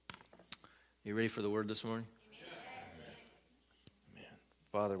You ready for the word this morning? Amen.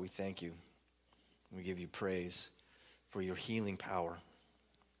 Father, we thank you. We give you praise for your healing power,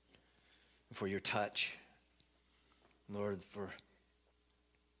 for your touch. Lord, for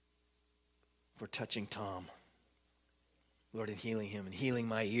touching Tom. Lord, and healing him and healing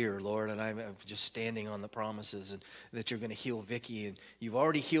my ear, Lord, and I'm just standing on the promises and that you're going to heal Vicky. And you've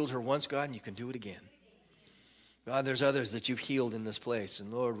already healed her once, God, and you can do it again. God, there's others that you've healed in this place.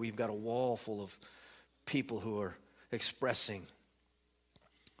 And Lord, we've got a wall full of people who are expressing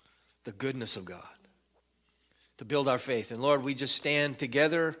the goodness of God to build our faith. And Lord, we just stand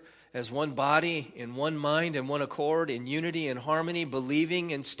together as one body, in one mind, and one accord, in unity and harmony,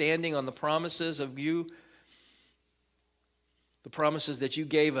 believing and standing on the promises of you, the promises that you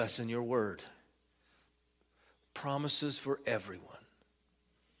gave us in your word. Promises for everyone.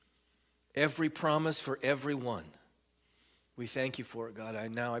 Every promise for everyone. We thank you for it, God.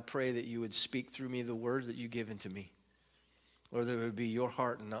 I pray that you would speak through me the word that you've given to me. Lord, that it would be your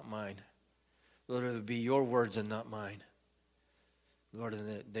heart and not mine. Lord, it would be your words and not mine. Lord, and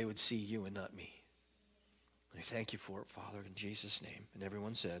that they would see you and not me. I thank you for it, Father, in Jesus' name. And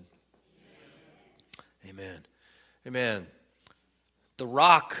everyone said, Amen. Amen. The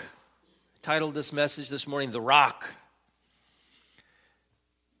Rock. I titled this message this morning, The Rock.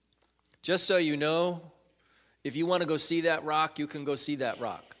 Just so you know, if you want to go see that rock, you can go see that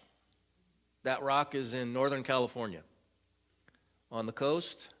rock. That rock is in Northern California. On the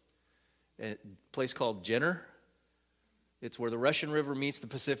coast, a place called Jenner. It's where the Russian River meets the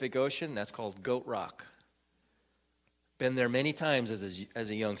Pacific Ocean. That's called Goat Rock. Been there many times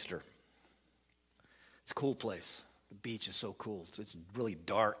as a youngster. It's a cool place. The beach is so cool. It's really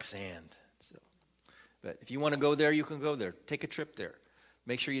dark sand. But if you want to go there, you can go there. Take a trip there.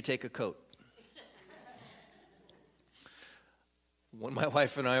 Make sure you take a coat. When my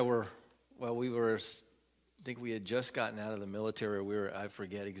wife and I were, I think we had just gotten out of the military. I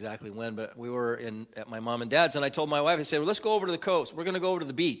forget exactly when, but we were at my mom and dad's, and I told my wife, I said, well, let's go over to the coast. We're going to go over to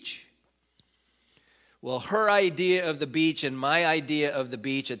the beach. Well, her idea of the beach and my idea of the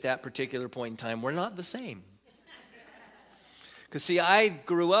beach at that particular point in time were not the same. Because, see, I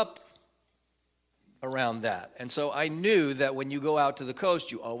grew up around that. And so I knew that when you go out to the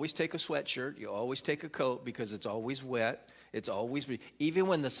coast, you always take a sweatshirt, you always take a coat because it's always wet. It's always, even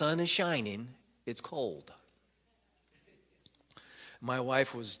when the sun is shining, it's cold. My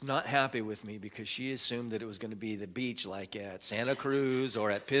wife was not happy with me because she assumed that it was going to be the beach like at Santa Cruz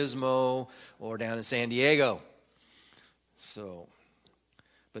or at Pismo or down in San Diego.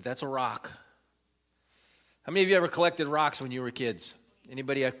 But that's a rock. How many of you ever collected rocks when you were kids?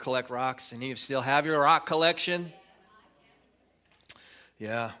 Anybody collect rocks? Any of you still have your rock collection?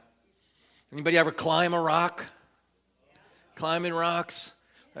 Yeah. Anybody ever climb a rock? Climbing rocks?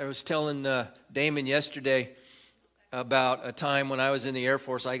 I was telling Damon yesterday about a time when I was in the Air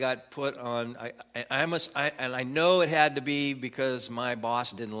Force. I got put on, and I know it had to be because my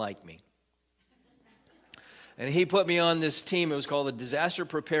boss didn't like me. And he put me on this team. It was called the Disaster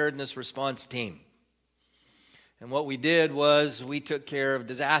Preparedness Response Team. And what we did was we took care of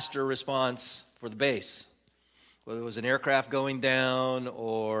disaster response for the base. Whether it was an aircraft going down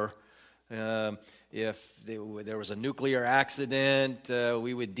or if there was a nuclear accident,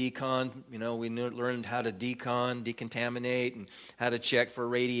 we would decon. We learned how to decontaminate, and how to check for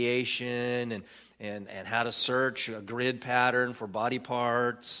radiation, and how to search a grid pattern for body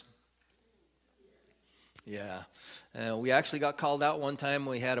parts. Yeah. We actually got called out one time.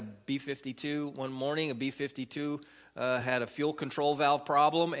 We had a B-52 one morning. A B-52 had a fuel control valve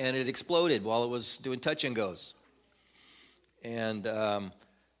problem, and it exploded while it was doing touch and goes. And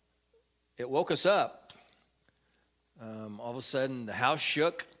it woke us up. All of a sudden, the house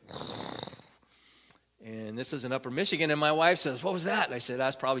shook. And this is in Upper Michigan. And my wife says, "What was that?" And I said,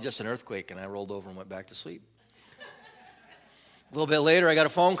 "That's probably just an earthquake." And I rolled over and went back to sleep. A little bit later, I got a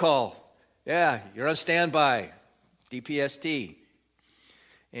phone call. "Yeah, you're on standby. DPST."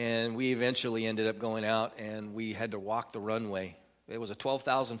 And we eventually ended up going out, and we had to walk the runway. It was a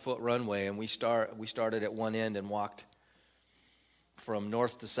 12,000-foot runway, and we started at one end and walked from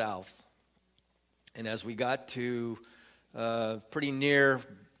north to south. And as we got to pretty near,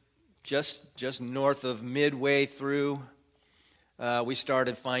 just north of midway through, we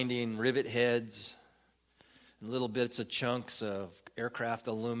started finding rivet heads and little bits of chunks of aircraft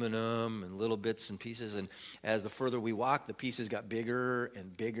aluminum and little bits and pieces. And as the further we walked, the pieces got bigger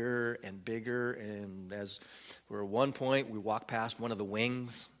and bigger and bigger. And as we're at one point, we walked past one of the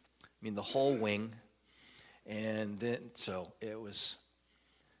wings, the whole wing. And then, so it was,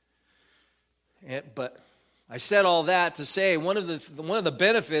 but I said all that to say one of the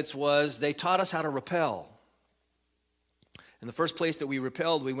benefits was they taught us how to rappel. And the first place that we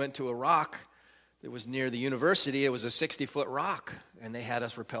rappelled, we went to a rock that was near the university. It was a 60-foot rock, and they had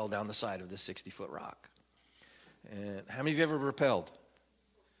us rappel down the side of this 60-foot rock. And how many of you ever rappelled?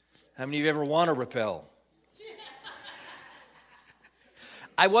 How many of you ever want to rappel?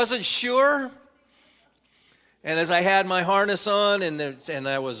 I wasn't sure, and as I had my harness on and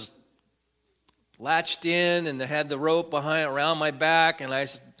I was latched in and I had the rope around my back and I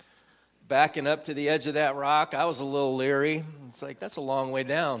was backing up to the edge of that rock, I was a little leery. It's like, that's a long way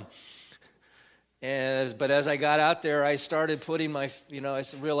down. But as I got out there, I started putting I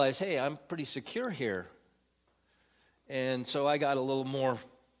realized, hey, I'm pretty secure here. And so I got a little more,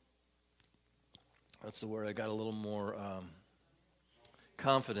 I got a little more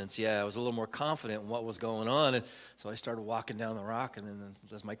confidence. Yeah, I was a little more confident in what was going on. And so I started walking down the rock, and then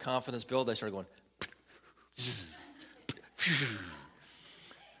as my confidence built, I started going,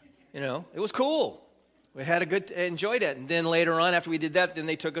 it was cool. We had enjoyed it. And then later on, after we did that, then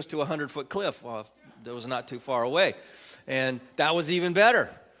they took us to a 100-foot cliff. That was not too far away. And that was even better.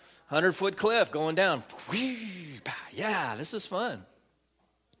 100-foot cliff going down. Yeah, this is fun.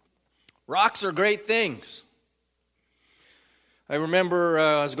 Rocks are great things. I remember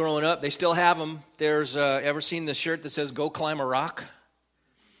I was growing up, they still have them. There's, ever seen the shirt that says, "Go climb a rock"?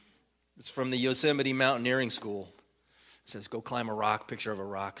 It's from the Yosemite Mountaineering School. It says, "Go climb a rock," picture of a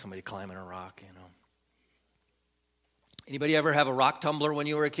rock, somebody climbing a rock, Anybody ever have a rock tumbler when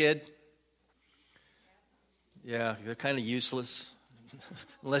you were a kid? Yeah, they're kind of useless,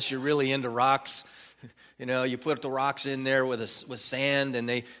 unless you're really into rocks. You put the rocks in there with sand,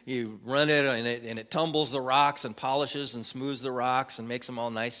 and you run it, and it tumbles the rocks and polishes and smooths the rocks and makes them all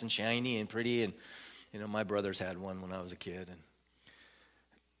nice and shiny and pretty. And my brothers had one when I was a kid.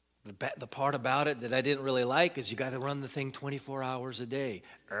 And the part about it that I didn't really like is you got to run the thing 24 hours a day.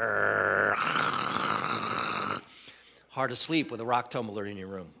 Hard to sleep with a rock tumbler in your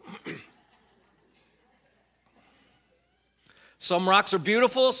room. Some rocks are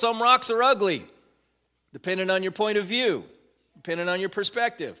beautiful, some rocks are ugly. Depending on your point of view, depending on your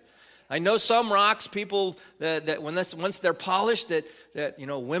perspective. I know some rocks, people that once they're polished, that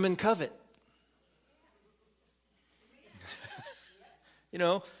women covet.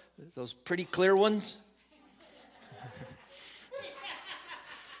 Those pretty clear ones.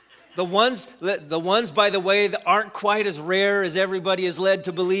 The ones, by the way, that aren't quite as rare as everybody is led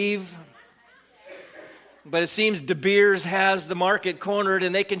to believe. But it seems De Beers has the market cornered,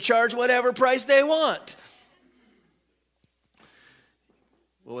 and they can charge whatever price they want.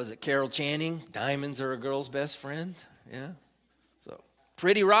 What was it, Carol Channing? Diamonds are a girl's best friend. Yeah. So,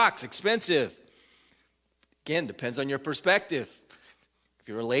 pretty rocks, expensive. Again, depends on your perspective. If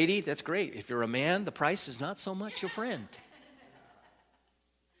you're a lady, that's great. If you're a man, the price is not so much your friend.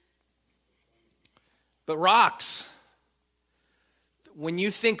 But rocks, when you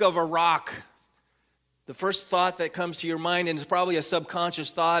think of a rock, the first thought that comes to your mind, and it's probably a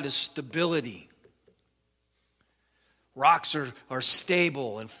subconscious thought, is stability. Rocks are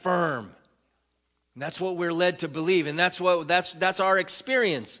stable and firm. And that's what we're led to believe, and that's our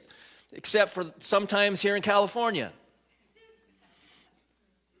experience, except for sometimes here in California.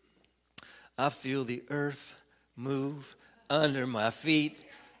 I feel the earth move under my feet.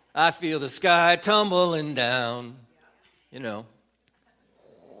 I feel the sky tumbling down. Then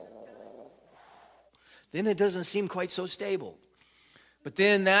it doesn't seem quite so stable. But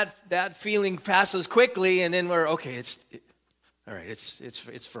then that feeling passes quickly, and then we're okay. It's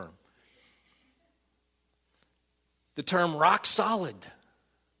firm. The term rock solid,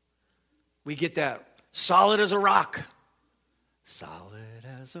 we get that. Solid as a rock. Solid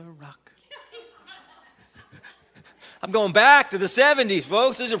as a rock. I'm going back to the 70s,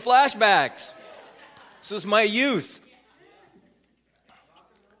 folks. These are flashbacks. This was my youth.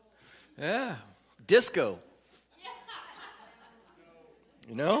 Yeah, disco.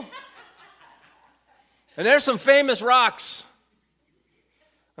 And there's some famous rocks.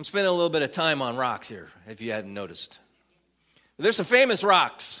 I'm spending a little bit of time on rocks here, if you hadn't noticed. But there's some famous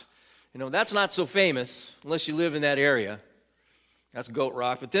rocks. That's not so famous unless you live in that area. That's Goat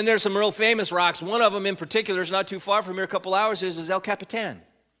Rock. But then there's some real famous rocks. One of them in particular is not too far from here, a couple hours, is El Capitan.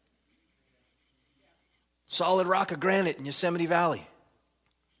 Solid rock of granite in Yosemite Valley.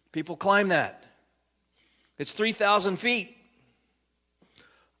 People climb that. It's 3,000 feet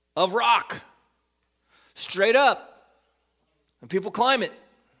of rock, straight up. And people climb it.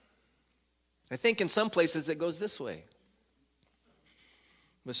 I think in some places it goes this way.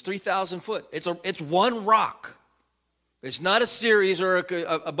 It's 3,000 foot. It's one rock. It's not a series or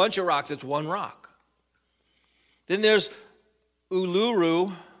a bunch of rocks. It's one rock. Then there's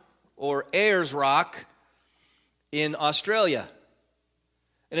Uluru, or Ayers Rock, in Australia.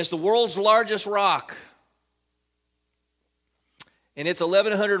 And it's the world's largest rock. And it's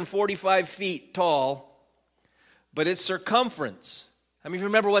 1,145 feet tall, but its circumference, how many of you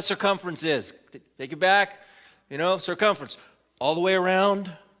remember what circumference is? Take it back. Circumference. All the way around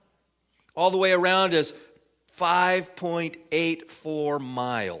is 5.84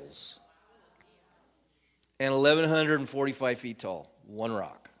 miles. And 1,145 feet tall. One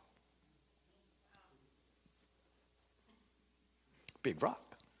rock. Big rock.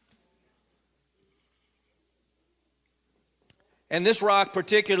 And this rock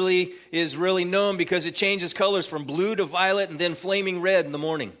particularly is really known because it changes colors from blue to violet and then flaming red in the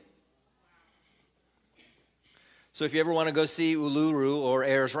morning. So if you ever want to go see Uluru or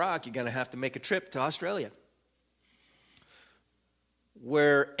Ayers Rock, you're going to have to make a trip to Australia,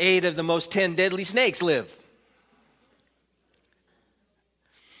 where 8 of the most 10 deadly snakes live.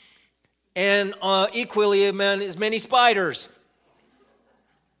 And equally as many spiders.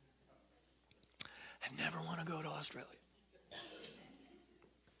 I never want to go to Australia.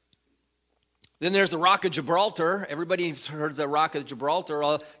 Then there's the Rock of Gibraltar. Everybody's heard the Rock of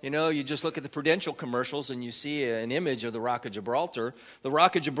Gibraltar. You just look at the Prudential commercials and you see an image of the Rock of Gibraltar. The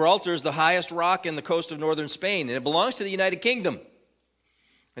Rock of Gibraltar is the highest rock in the coast of northern Spain, and it belongs to the United Kingdom.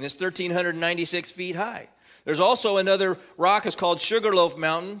 And it's 1,396 feet high. There's also another rock. It's called Sugarloaf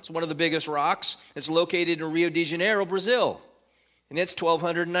Mountain. It's one of the biggest rocks. It's located in Rio de Janeiro, Brazil. And it's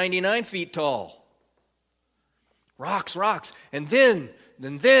 1,299 feet tall. Rocks. And then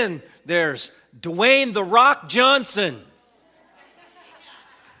there's Dwayne "The Rock" Johnson.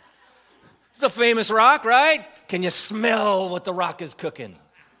 It's a famous rock, right? Can you smell what The Rock is cooking?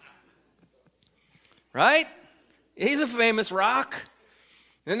 Right? He's a famous rock.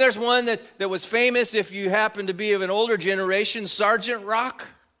 Then there's one that was famous if you happen to be of an older generation, Sergeant Rock.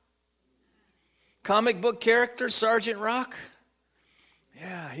 Comic book character, Sergeant Rock.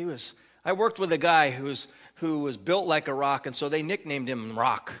 Yeah, I worked with a guy who was built like a rock, and so they nicknamed him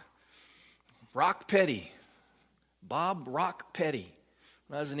Rock. Rock Petty. Bob Rock Petty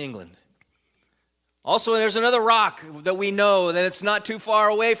when I was in England. Also, there's another rock that we know that it's not too far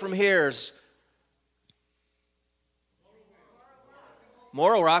away from here. It's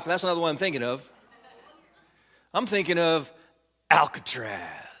Morro Rock, that's not the one I'm thinking of. I'm thinking of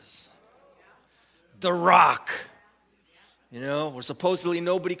Alcatraz. The Rock. Where supposedly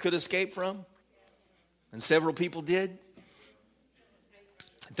nobody could escape from. And several people did.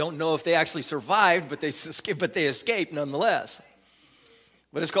 Don't know if they actually survived, but they escaped nonetheless.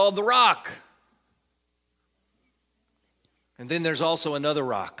 But it's called The Rock. And then there's also another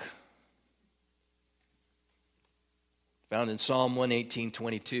rock found in Psalm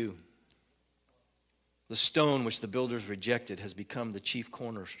 118:22. The stone which the builders rejected has become the chief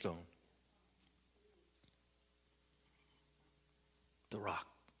cornerstone. The rock,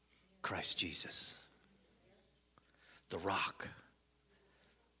 Christ Jesus. The rock.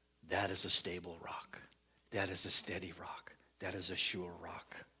 That is a stable rock. That is a steady rock. That is a sure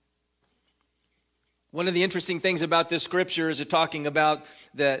rock. One of the interesting things about this scripture is it talking about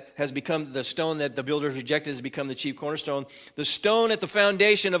that has become the stone that the builders rejected has become the chief cornerstone. The stone at the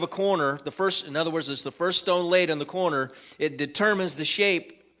foundation of a corner, in other words, it's the first stone laid on the corner, it determines the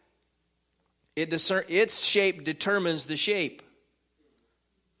shape. Its shape determines the shape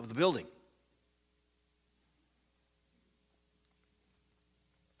of the building.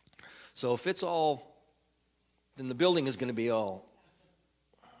 So if it's all, then the building is going to be all.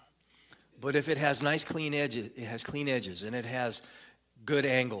 But if it has nice clean edges, and it has good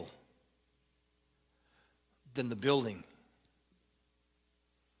angle, then the building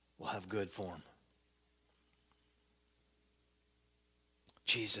will have good form.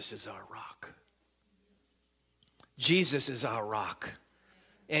 Jesus is our rock. Jesus is our rock.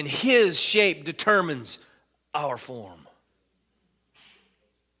 And his shape determines our form.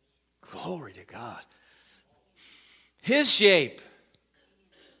 Glory to God. His shape.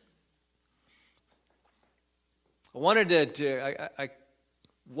 I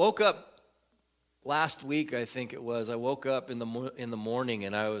woke up last week, I think it was. I woke up in the morning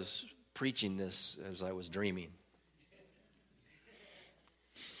and I was preaching this as I was dreaming.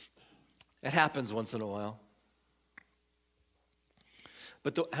 It happens once in a while.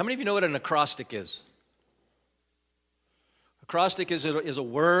 But how many of you know what an acrostic is? Acrostic is a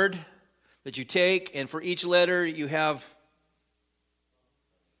word that you take, and for each letter you have,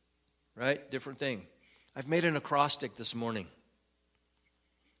 right, different thing. I've made an acrostic this morning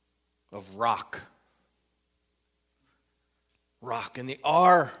of rock. Rock, and the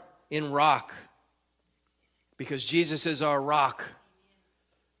R in rock because Jesus is our rock.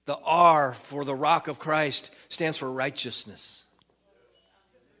 The R for the rock of Christ stands for righteousness.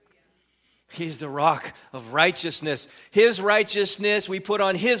 He's the rock of righteousness. His righteousness, we put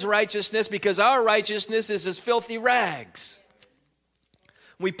on His righteousness because our righteousness is as filthy rags.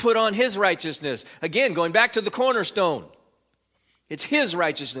 We put on His righteousness. Again, going back to the cornerstone. It's His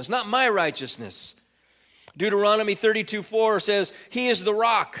righteousness, not my righteousness. Deuteronomy 32:4 says, He is the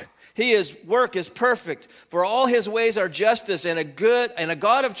rock. His work is perfect, for all His ways are justice and a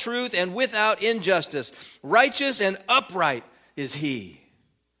God of truth and without injustice. Righteous and upright is He.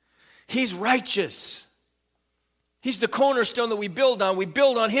 He's righteous. He's the cornerstone that we build on. We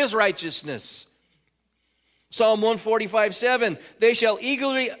build on His righteousness. Psalm 145:7, they shall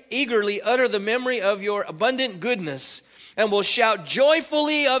eagerly utter the memory of your abundant goodness and will shout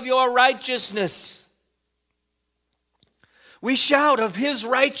joyfully of your righteousness. We shout of His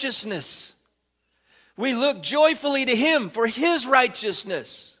righteousness. We look joyfully to Him for His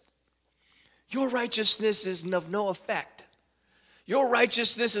righteousness. Your righteousness is of no effect. Your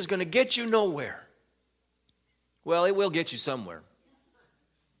righteousness is going to get you nowhere. Well, it will get you somewhere.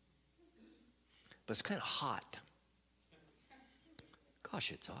 But it's kind of hot.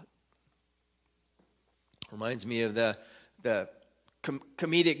 Gosh, it's hot. Reminds me of the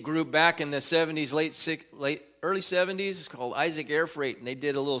comedic group back in the 70s, early 70s. It's called Isaac Air Freight, and they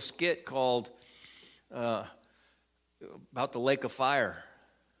did a little skit called about the Lake of Fire.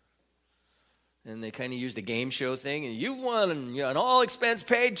 And they kind of used a game show thing, and you've won an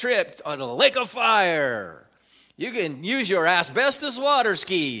all-expense-paid trip on the Lake of Fire. You can use your asbestos water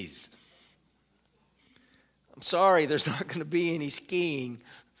skis. I'm sorry, there's not going to be any skiing,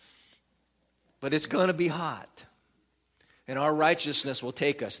 but it's going to be hot. And our righteousness will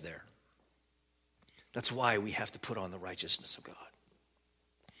take us there. That's why we have to put on the righteousness of God.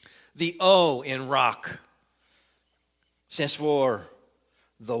 The O in rock stands for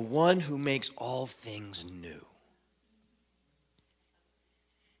the one who makes all things new.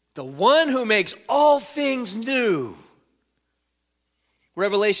 The one who makes all things new.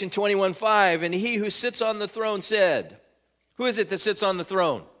 Revelation 21:5, and He who sits on the throne said, who is it that sits on the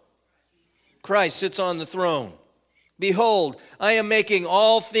throne? Christ sits on the throne. Behold, I am making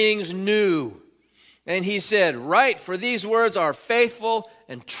all things new. And He said, write, for these words are faithful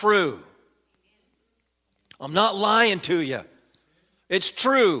and true. I'm not lying to you. It's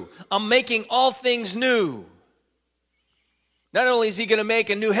true. I'm making all things new. Not only is He going to make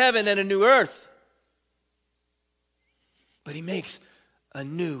a new heaven and a new earth, but He makes a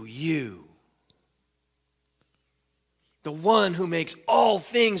new you. The one who makes all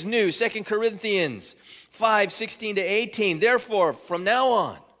things new. 2 Corinthians 5:16-18. Therefore, from now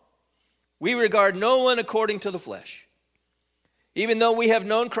on, we regard no one according to the flesh. Even though we have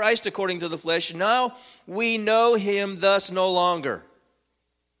known Christ according to the flesh, now we know Him thus no longer.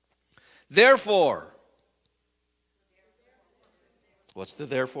 Therefore, what's the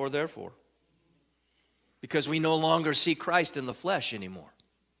therefore? Because we no longer see Christ in the flesh anymore.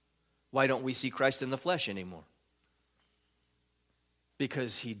 Why don't we see Christ in the flesh anymore?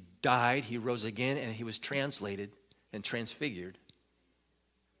 Because He died, He rose again, and He was translated and transfigured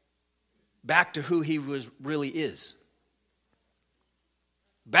back to who He really is.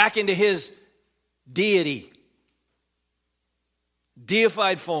 Back into His deity,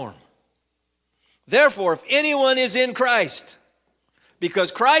 deified form. Therefore, if anyone is in Christ,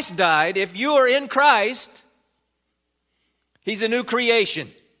 because Christ died, if you are in Christ, He's a new creation.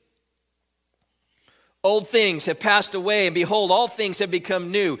 Old things have passed away, and behold, all things have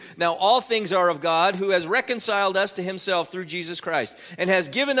become new. Now all things are of God, who has reconciled us to Himself through Jesus Christ, and has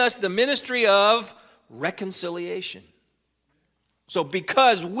given us the ministry of reconciliation. So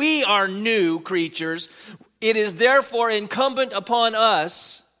because we are new creatures, it is therefore incumbent upon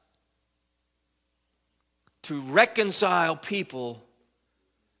us to reconcile people.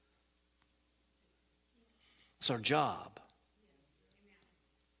 It's our job.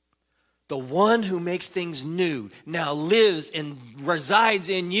 The one who makes things new now lives and resides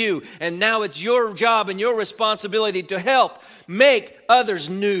in you. And now it's your job and your responsibility to help make others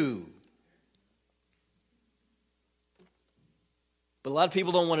new. But a lot of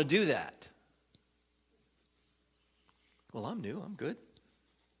people don't want to do that. Well, I'm new, I'm good.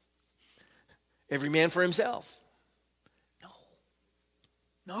 Every man for himself.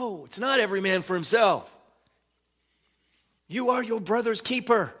 No, it's not every man for himself. You are your brother's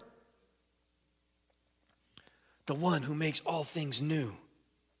keeper. The one who makes all things new.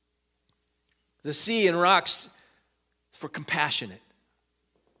 The sea and rocks for compassionate.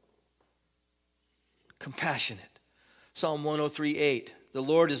 Compassionate. Psalm 103:8. The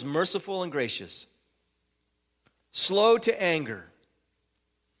Lord is merciful and gracious, slow to anger,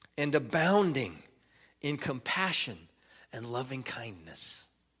 and abounding in compassion and loving kindness.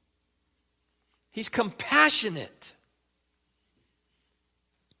 He's compassionate.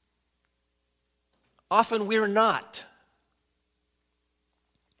 Often we're not.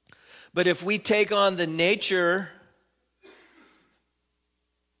 But if we take on the nature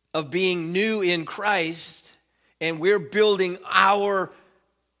of being new in Christ, and we're building our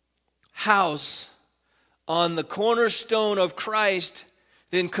house on the cornerstone of Christ,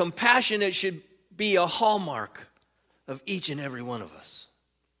 then compassionate should be a hallmark of each and every one of us.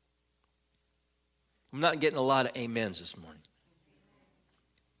 I'm not getting a lot of amens this morning.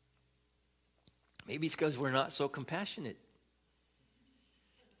 Maybe it's because we're not so compassionate.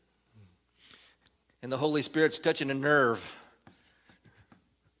 And the Holy Spirit's touching a nerve.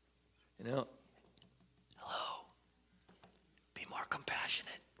 You know, hello, be more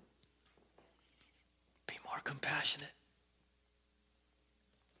compassionate. Be more compassionate.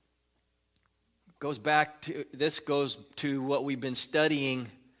 This goes to what we've been studying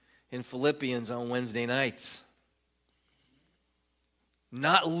in Philippians on Wednesday nights.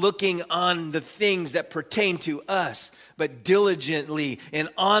 Not looking on the things that pertain to us, but diligently and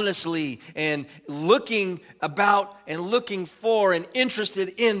honestly and looking about and looking for and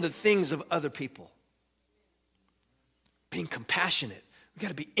interested in the things of other people. Being compassionate. We've got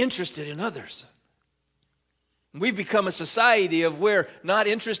to be interested in others. We've become a society of we're not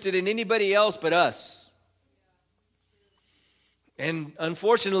interested in anybody else but us. And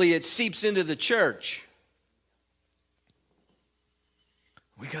unfortunately, it seeps into the church.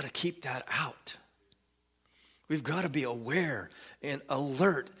 We got to keep that out. We've got to be aware and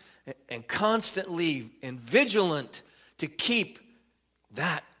alert and constantly and vigilant to keep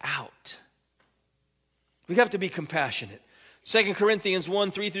that out. We have to be compassionate. 2 Corinthians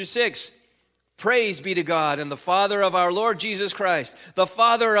 1:3-6. Praise be to God and the Father of our Lord Jesus Christ, the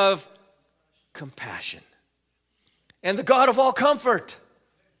Father of compassion and the God of all comfort,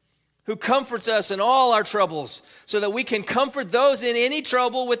 who comforts us in all our troubles, so that we can comfort those in any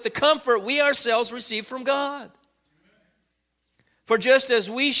trouble with the comfort we ourselves receive from God. For just as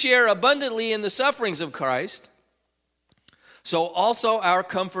we share abundantly in the sufferings of Christ, so also our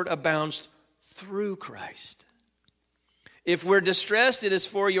comfort abounds through Christ. If we're distressed, it is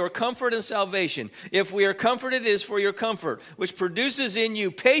for your comfort and salvation. If we are comforted, it is for your comfort, which produces in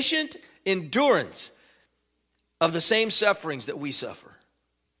you patient endurance of the same sufferings that we suffer.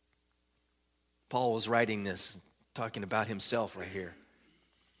 Paul was writing this, talking about himself right here.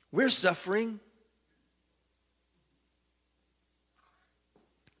 We're suffering.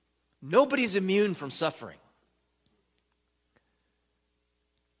 Nobody's immune from suffering.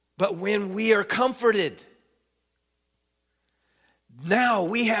 But when we are comforted, now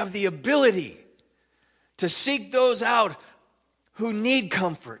we have the ability to seek those out who need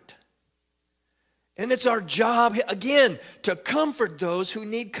comfort. And it's our job, again, to comfort those who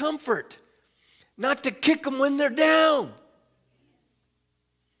need comfort. Not to kick them when they're down.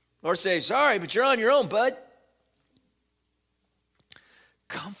 Or say, sorry, but you're on your own, bud.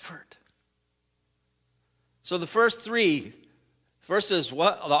 Comfort. So the first three, first is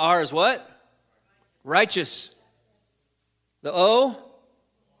what? The R is what? Righteous. The O,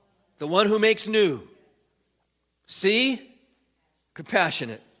 the one who makes new. C,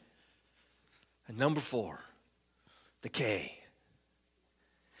 compassionate. And number 4, the K.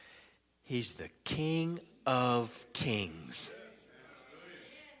 He's the King of Kings.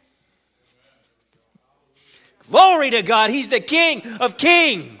 Glory to God. He's the King of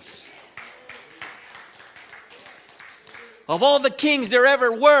Kings. Of all the kings there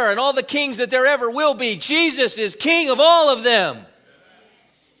ever were and all the kings that there ever will be, Jesus is King of all of them.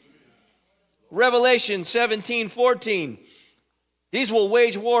 Revelation 17:14. These will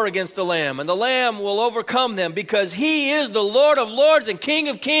wage war against the Lamb, and the Lamb will overcome them, because he is the Lord of lords and King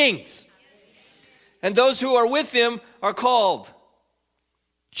of kings. And those who are with him are called,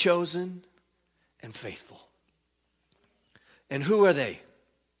 chosen, and faithful. And who are they?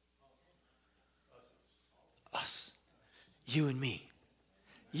 Us. You and me.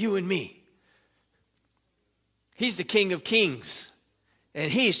 You and me. He's the King of Kings.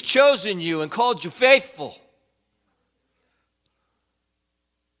 And he's chosen you and called you faithful.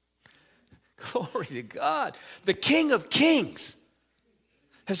 Glory to God. The King of Kings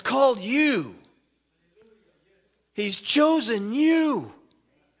has called you. He's chosen you.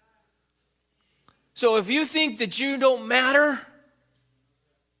 So if you think that you don't matter,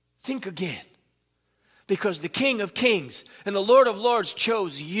 think again. Because the King of Kings and the Lord of Lords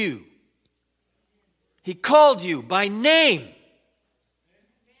chose you. He called you by name.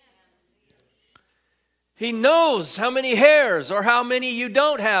 He knows how many hairs or how many you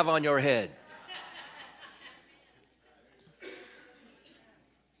don't have on your head.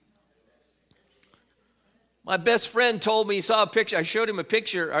 My best friend told me, he saw a picture. I showed him a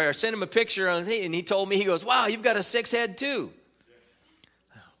picture, or I sent him a picture, and he told me, he goes, wow, you've got a 6 head too.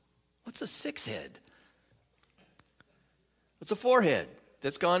 What's a 6 head? It's a forehead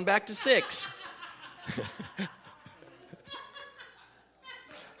that's gone back to 6.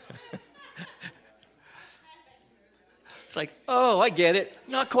 It's like, oh, I get it.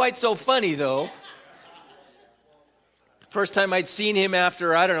 Not quite so funny, though. First time I'd seen him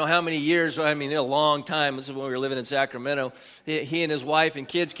after, I don't know how many years, I mean, a long time. This is when we were living in Sacramento. He and his wife and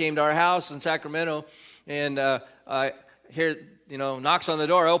kids came to our house in Sacramento, and I hear, knocks on the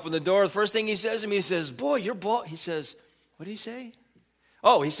door. I open the door. The first thing he says to me, he says, boy, you're bald. He says, what did he say?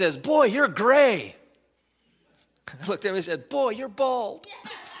 Oh, he says, boy, you're gray. I looked at him and said, boy, you're bald.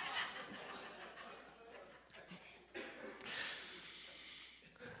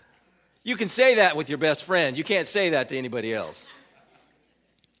 You can say that with your best friend. You can't say that to anybody else.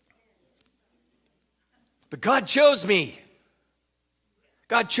 But God chose me.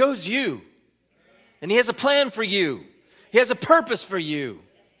 God chose you. And He has a plan for you. He has a purpose for you.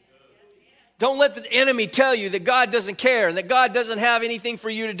 Don't let the enemy tell you that God doesn't care and that God doesn't have anything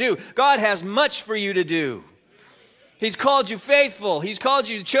for you to do. God has much for you to do. He's called you faithful. He's called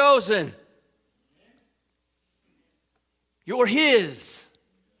you chosen. You're His.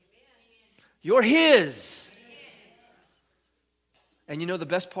 You're His. And you know the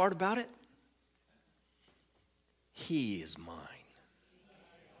best part about it? He is mine.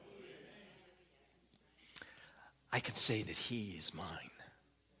 I can say that He is mine.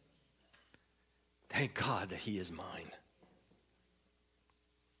 Thank God that He is mine.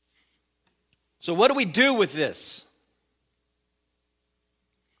 So what do we do with this?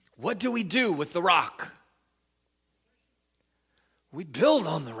 What do we do with the rock? We build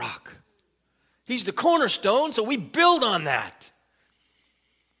on the rock. He's the cornerstone, so we build on that.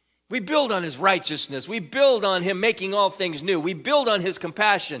 We build on His righteousness. We build on Him making all things new. We build on His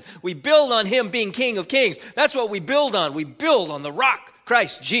compassion. We build on Him being King of Kings. That's what we build on. We build on the rock,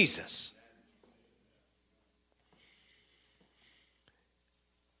 Christ Jesus.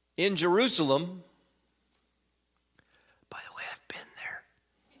 In Jerusalem, by the way, I've been there.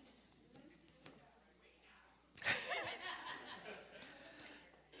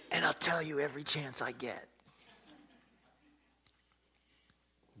 And I'll tell you every chance I get.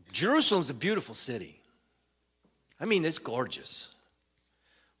 Jerusalem's a beautiful city. I mean, it's gorgeous.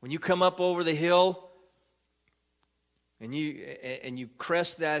 When you come up over the hill and you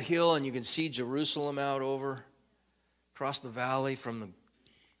crest that hill and you can see Jerusalem out over across the valley from the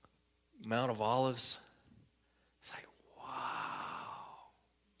Mount of Olives, it's like, wow.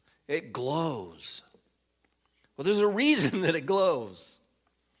 It glows. Well, there's a reason that it glows.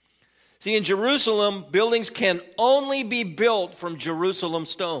 See, in Jerusalem, buildings can only be built from Jerusalem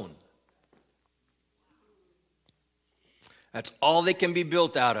stone. That's all they can be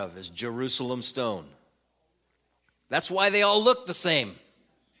built out of is Jerusalem stone. That's why they all look the same.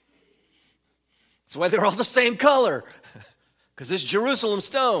 That's why they're all the same color, because it's Jerusalem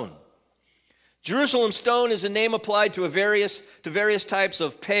stone. Jerusalem stone is a name applied to various types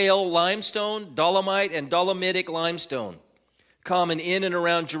of pale limestone, dolomite, and dolomitic limestone, common in and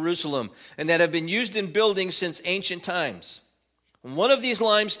around Jerusalem, and that have been used in buildings since ancient times. And one of these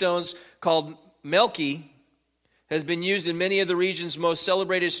limestones, called Melki, has been used in many of the region's most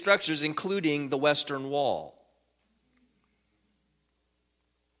celebrated structures, including the Western Wall.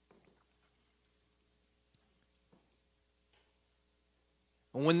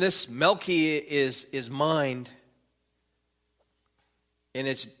 And when this Melki is mined, and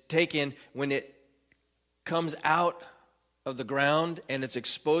it's taken, when it comes out of the ground and it's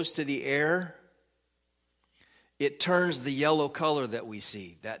exposed to the air, it turns the yellow color that we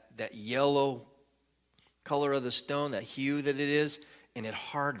see, that yellow color of the stone, that hue that it is, and it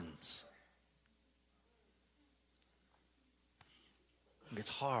hardens. It gets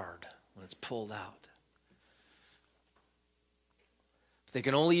hard when it's pulled out. They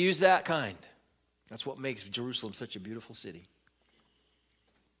can only use that kind. That's what makes Jerusalem such a beautiful city.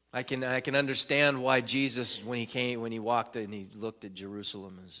 I can understand why Jesus, when he walked and he looked at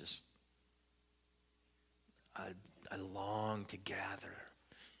Jerusalem, is just, I long to gather.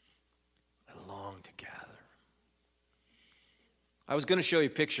 I long to gather. I was going to show you a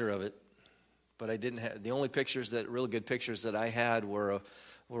picture of it, but I didn't have. The only really good pictures that I had were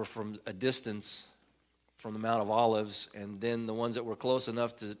from a distance from the Mount of Olives, and then the ones that were close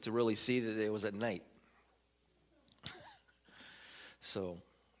enough to really see that it was at night. So,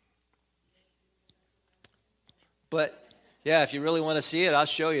 But yeah, if you really want to see it, I'll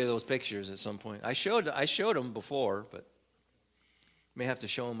show you those pictures at some point. I showed them before, but may have to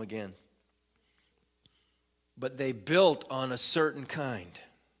show them again. But they built on a certain kind.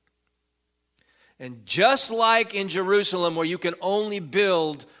 And just like in Jerusalem, where you can only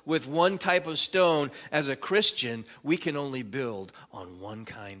build with one type of stone, as a Christian, we can only build on one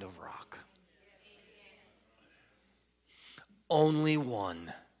kind of rock. Only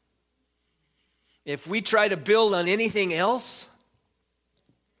one. If we try to build on anything else,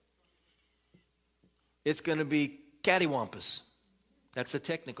 it's going to be cattywampus. That's the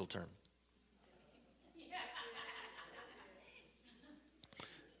technical term.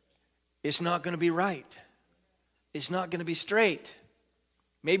 It's not going to be right. It's not going to be straight.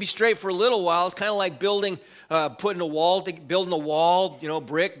 Maybe straight for a little while. It's kind of like building a wall,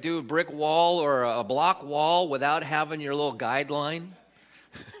 brick, do a brick wall or a block wall without having your little guideline.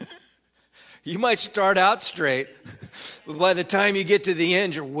 You might start out straight, but by the time you get to the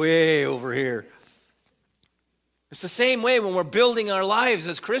end, you're way over here. It's the same way when we're building our lives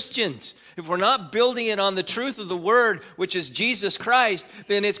as Christians. If we're not building it on the truth of the Word, which is Jesus Christ,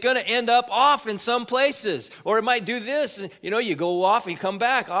 then it's going to end up off in some places. Or it might do this. You go off and you come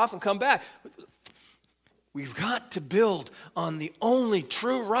back, off and come back. We've got to build on the only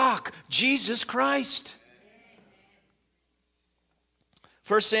true rock, Jesus Christ.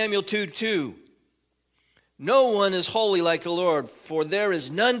 1 Samuel 2:2. No one is holy like the Lord, for there is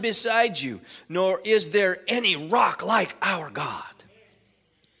none beside you, nor is there any rock like our God.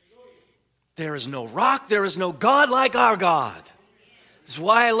 There is no rock, there is no God like our God. That's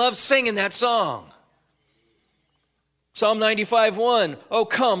why I love singing that song. Psalm 95:1. Oh,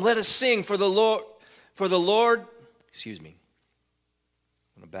 come, let us sing for the Lord. Excuse me.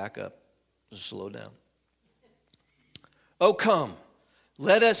 I'm going to back up. Just slow down. Oh, come,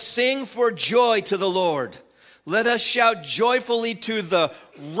 let us sing for joy to the Lord. Let us shout joyfully to the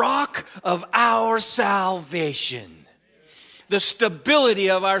rock of our salvation. The stability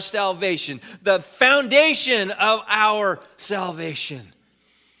of our salvation. The foundation of our salvation.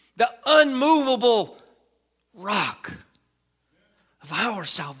 The unmovable rock of our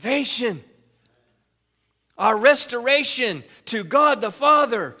salvation. Our restoration to God the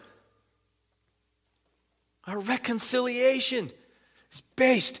Father. Our reconciliation is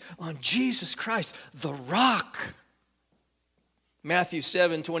based on Jesus Christ, the rock. Matthew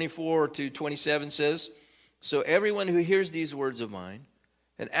 7:24-27 says, so everyone who hears these words of mine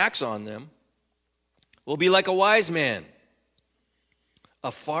and acts on them will be like a wise man,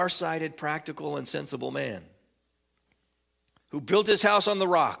 a far-sighted, practical, and sensible man who built his house on the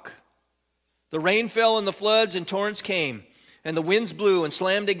rock. The rain fell and the floods and torrents came, and the winds blew and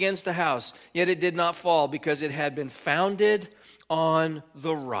slammed against the house, yet it did not fall because it had been founded on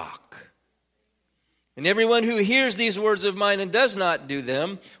the rock. And everyone who hears these words of mine and does not do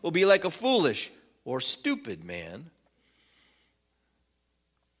them will be like a foolish or stupid man.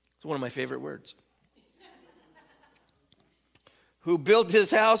 It's one of my favorite words. Who built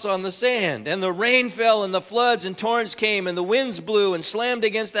his house on the sand, and the rain fell, and the floods and torrents came, and the winds blew and slammed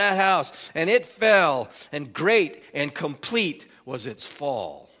against that house, and it fell, and great and complete was its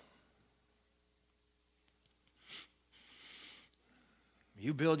fall.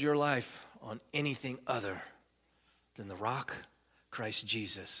 You build your life on anything other than the rock, Christ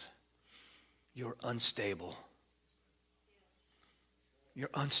Jesus, you're unstable. You're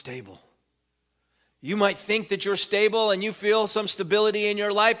unstable. You might think that you're stable and you feel some stability in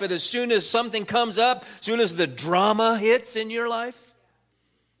your life, but as soon as something comes up, as soon as the drama hits in your life,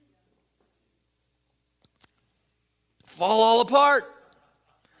 fall all apart.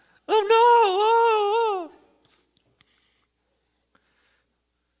 Oh no! Oh.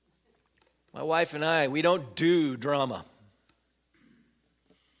 My wife and I, we don't do drama.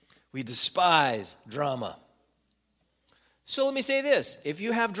 We despise drama. So let me say this. If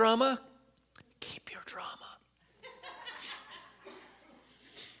you have drama, keep your drama.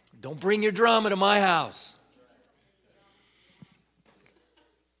 Don't bring your drama to my house.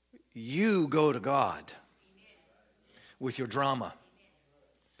 You go to God with your drama.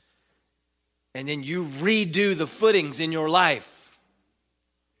 And then you redo the footings in your life.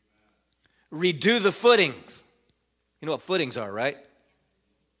 Redo the footings. You know what footings are, right?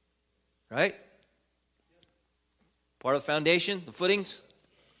 Right? Part of the foundation, the footings.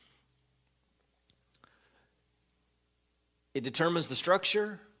 It determines the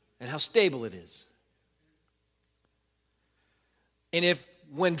structure and how stable it is. And if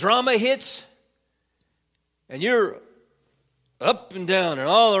when drama hits and you're up and down and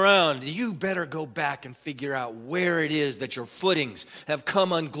all around, you better go back and figure out where it is that your footings have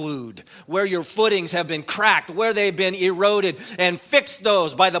come unglued, where your footings have been cracked, where they've been eroded, and fix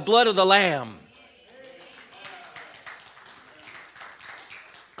those by the blood of the Lamb.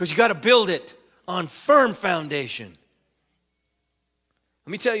 Because you got to build it on firm foundation.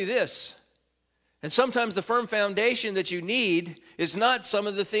 Let me tell you this. And sometimes the firm foundation that you need is not some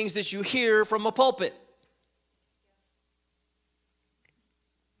of the things that you hear from a pulpit.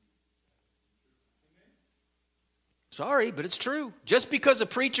 Sorry, but it's true. Just because a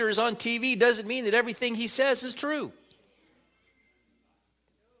preacher is on TV doesn't mean that everything he says is true.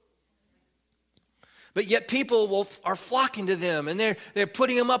 But yet people are flocking to them, and they're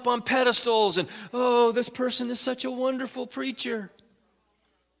putting them up on pedestals, and, oh, this person is such a wonderful preacher.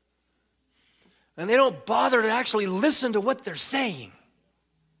 And they don't bother to actually listen to what they're saying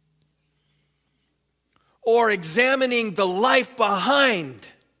or examining the life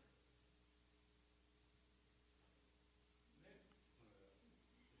behind.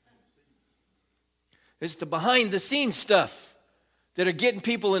 It's the behind the scenes stuff that are getting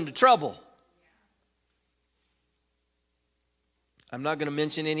people into trouble. I'm not going to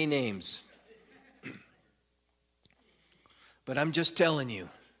mention any names. But I'm just telling you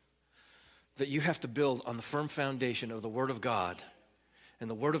that you have to build on the firm foundation of the Word of God. And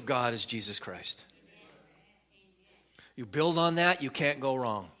the Word of God is Jesus Christ. You build on that, you can't go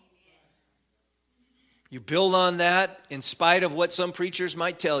wrong. You build on that in spite of what some preachers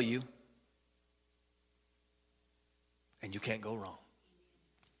might tell you, and you can't go wrong.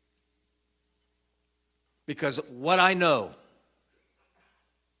 Because what I know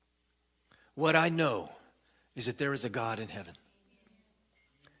is that there is a God in heaven.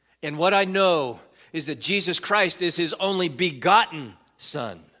 And what I know is that Jesus Christ is his only begotten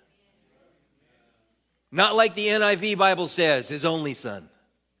Son. Not like the NIV Bible says, his only Son.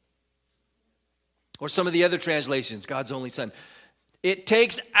 Or some of the other translations, God's only Son. It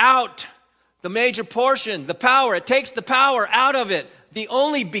takes out the major portion, the power. It takes the power out of it. The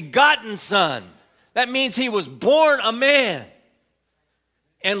only begotten Son. That means he was born a man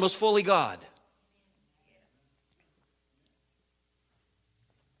and was fully God.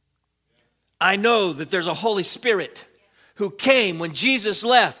 I know that there's a Holy Spirit who came when Jesus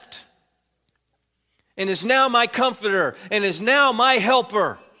left and is now my comforter and is now my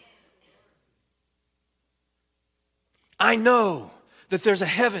helper. I know that there's a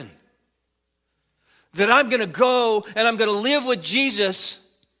heaven that I'm going to go and I'm going to live with Jesus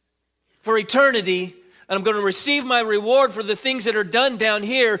for eternity, and I'm going to receive my reward for the things that are done down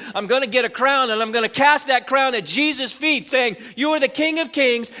here. I'm going to get a crown, and I'm going to cast that crown at Jesus' feet, saying, you are the King of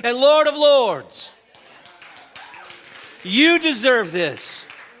Kings and Lord of Lords. You deserve this.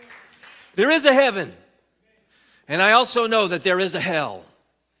 There is a heaven, and I also know that there is a hell.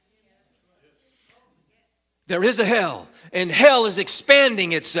 There is a hell, and hell is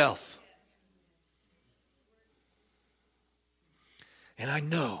expanding itself. And I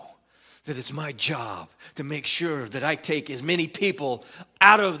know that it's my job to make sure that I take as many people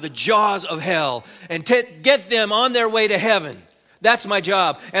out of the jaws of hell and get them on their way to heaven. That's my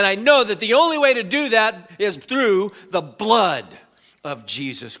job. And I know that the only way to do that is through the blood of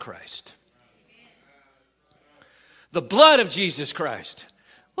Jesus Christ. The blood of Jesus Christ.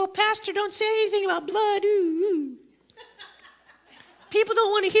 Well, Pastor, don't say anything about blood. Ooh. People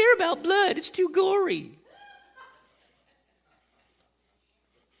don't want to hear about blood. It's too gory.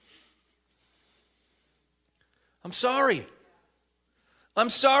 I'm sorry. I'm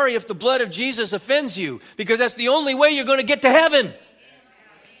sorry if the blood of Jesus offends you, because that's the only way you're going to get to heaven.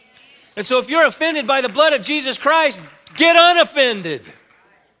 And so if you're offended by the blood of Jesus Christ, get unoffended.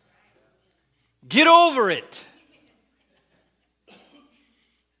 Get over it.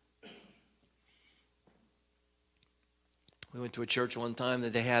 We went to a church one time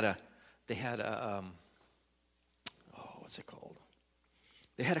that they had a what's it called?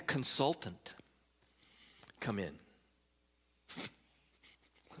 They had a consultant come in.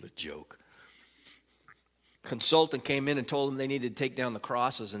 What a joke. Consultant came in and told them they needed to take down the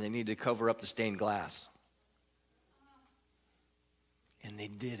crosses and they needed to cover up the stained glass. And they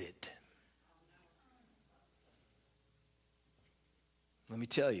did it. Let me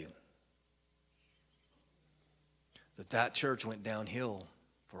tell you that church went downhill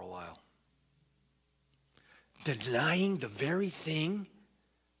for a while. Denying the very thing,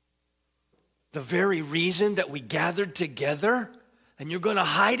 the very reason that we gathered together, and you're going to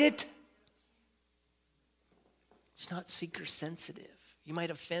hide it? It's not seeker sensitive. You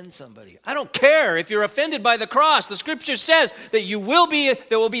might offend somebody. I don't care if you're offended by the cross. The scripture says that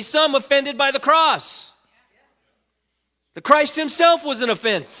there will be some offended by the cross. The Christ himself was an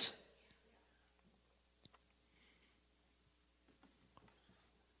offense.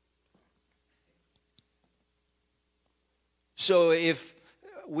 So if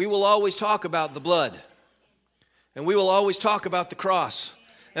we will always talk about the blood, and we will always talk about the cross,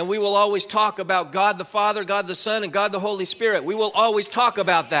 and we will always talk about God the Father, God the Son, and God the Holy Spirit. We will always talk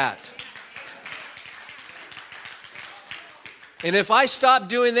about that. And if I stop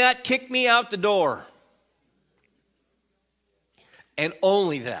doing that, kick me out the door. And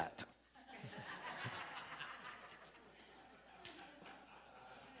only that.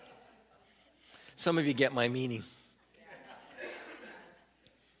 Some of you get my meaning.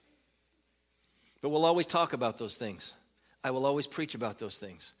 But we'll always talk about those things. I will always preach about those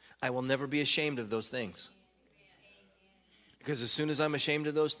things. I will never be ashamed of those things. Because as soon as I'm ashamed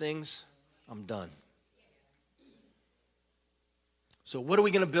of those things, I'm done. So what are we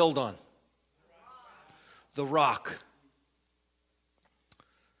going to build on? The rock.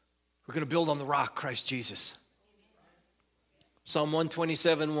 We're going to build on the rock, Christ Jesus. Psalm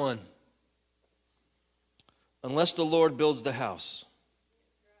 127:1. Unless the Lord builds the house,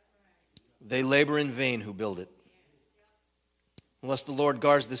 they labor in vain who build it. Unless the Lord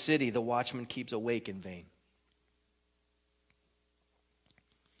guards the city, the watchman keeps awake in vain.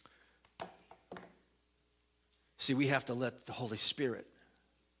 See, we have to let the Holy Spirit,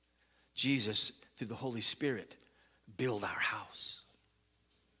 Jesus, through the Holy Spirit, build our house.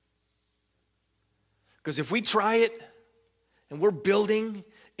 Because if we try it, and we're building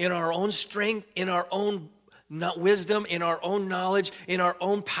in our own strength, in our own wisdom, in our own knowledge, in our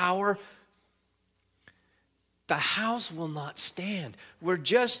own power, the house will not stand. We're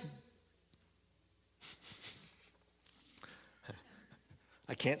just...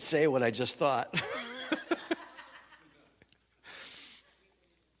 I can't say what I just thought.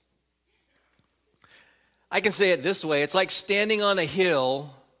 I can say it this way. It's like standing on a hill,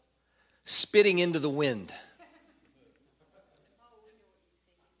 spitting into the wind.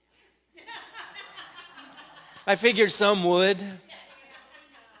 I figured some would.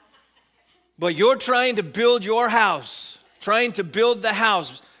 But you're trying to build your house, trying to build the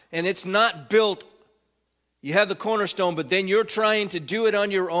house, and it's not built. You have the cornerstone, but then you're trying to do it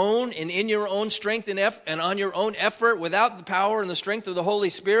on your own and in your own strength and on your own effort without the power and the strength of the Holy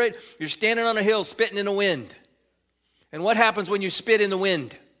Spirit. You're standing on a hill spitting in the wind. And what happens when you spit in the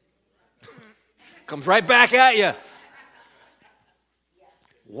wind? Comes right back at you.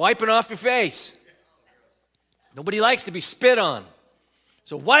 Wiping off your face. Nobody likes to be spit on.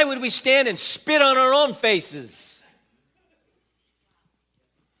 So why would we stand and spit on our own faces?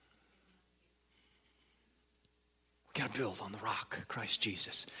 We've got to build on the rock, Christ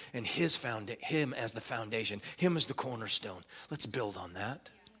Jesus, and him as the foundation, him as the cornerstone. Let's build on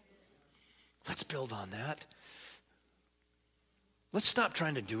that. Let's build on that. Let's stop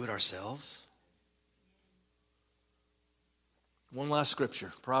trying to do it ourselves. One last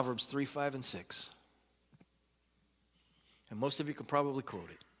scripture, Proverbs 3, 5, and 6. And most of you could probably quote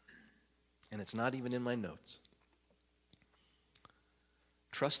it. And it's not even in my notes.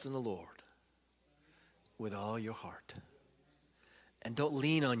 Trust in the Lord with all your heart. And don't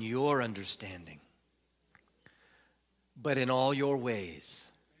lean on your understanding. But in all your ways,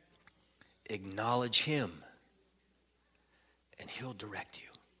 acknowledge him. And he'll direct you.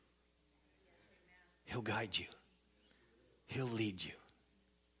 He'll guide you. He'll lead you.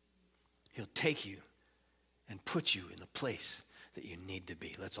 He'll take you and put you in the place that you need to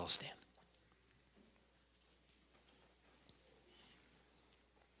be. Let's all stand.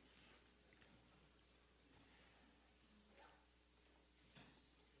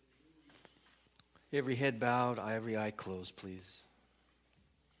 Every head bowed, every eye closed, please.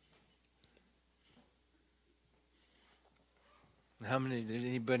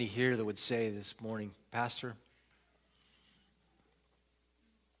 Anybody here that would say this morning, Pastor,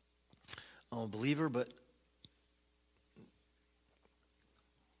 I'm a believer, but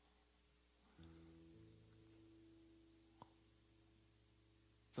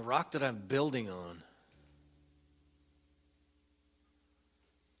the rock that I'm building on,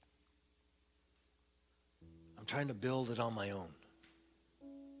 I'm trying to build it on my own.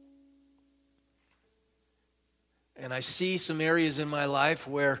 And I see some areas in my life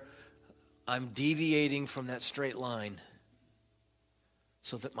where I'm deviating from that straight line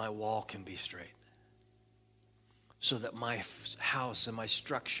so that my wall can be straight, so that my house and my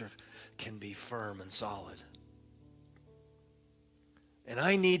structure can be firm and solid. And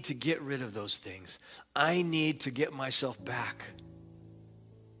I need to get rid of those things. I need to get myself back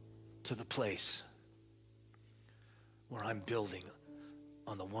to the place where I'm building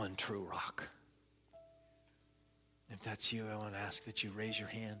on the one true rock. If that's you, I want to ask that you raise your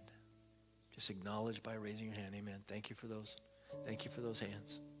hand. Just acknowledge by raising your hand. Amen. Thank you for those. Thank you for those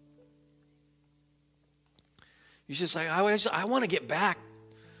hands. You just like, I want to get back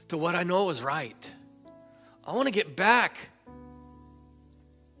to what I know is right. I want to get back.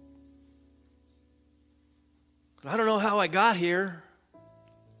 I don't know how I got here,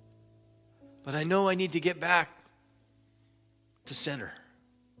 but I know I need to get back to center.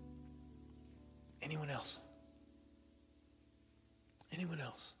 Anyone else? Anyone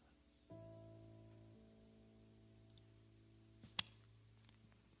else?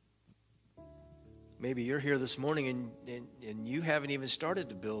 Maybe you're here this morning and you haven't even started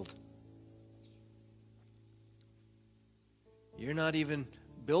to build. You're not even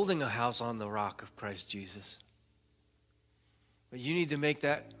building a house on the rock of Christ Jesus. But you need to make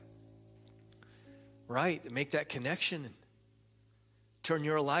that right, make that connection, and turn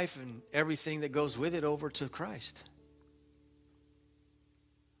your life and everything that goes with it over to Christ.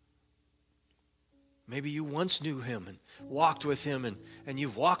 Maybe you once knew him and walked with him and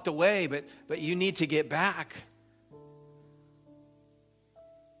you've walked away, but you need to get back.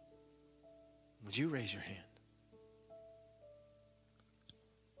 Would you raise your hand?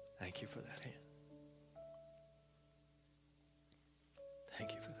 Thank you for that hand.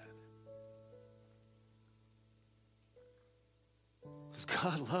 Thank you for that. Because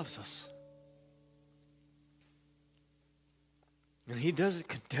God loves us. And he doesn't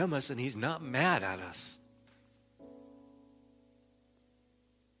condemn us, and he's not mad at us.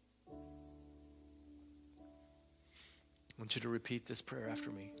 I want you to repeat this prayer after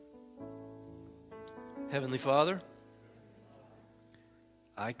me. Heavenly Father,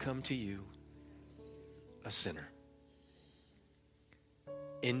 I come to you, a sinner,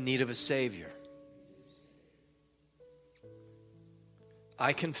 in need of a Savior.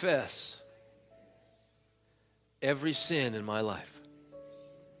 I confess every sin in my life.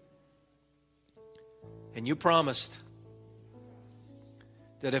 And you promised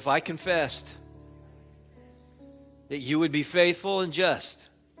that if I confessed, that you would be faithful and just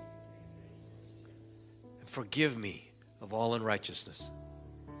and forgive me of all unrighteousness.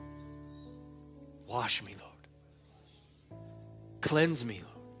 Wash me, Lord. Cleanse me,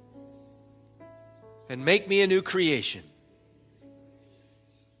 Lord. And make me a new creation.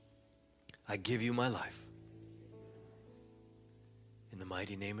 I give you my life. In the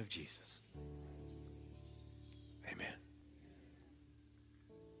mighty name of Jesus. Amen.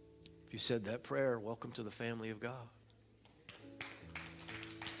 If you said that prayer, welcome to the family of God.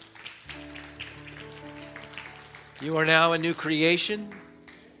 You are now a new creation.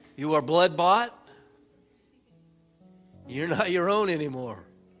 You are blood bought. You're not your own anymore.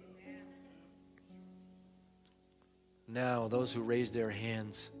 Now, those who raise their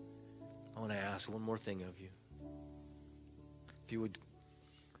hands, I want to ask one more thing of you. If you would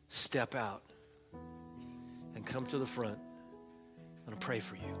step out and come to the front, I'm going to pray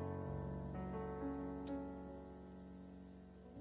for you.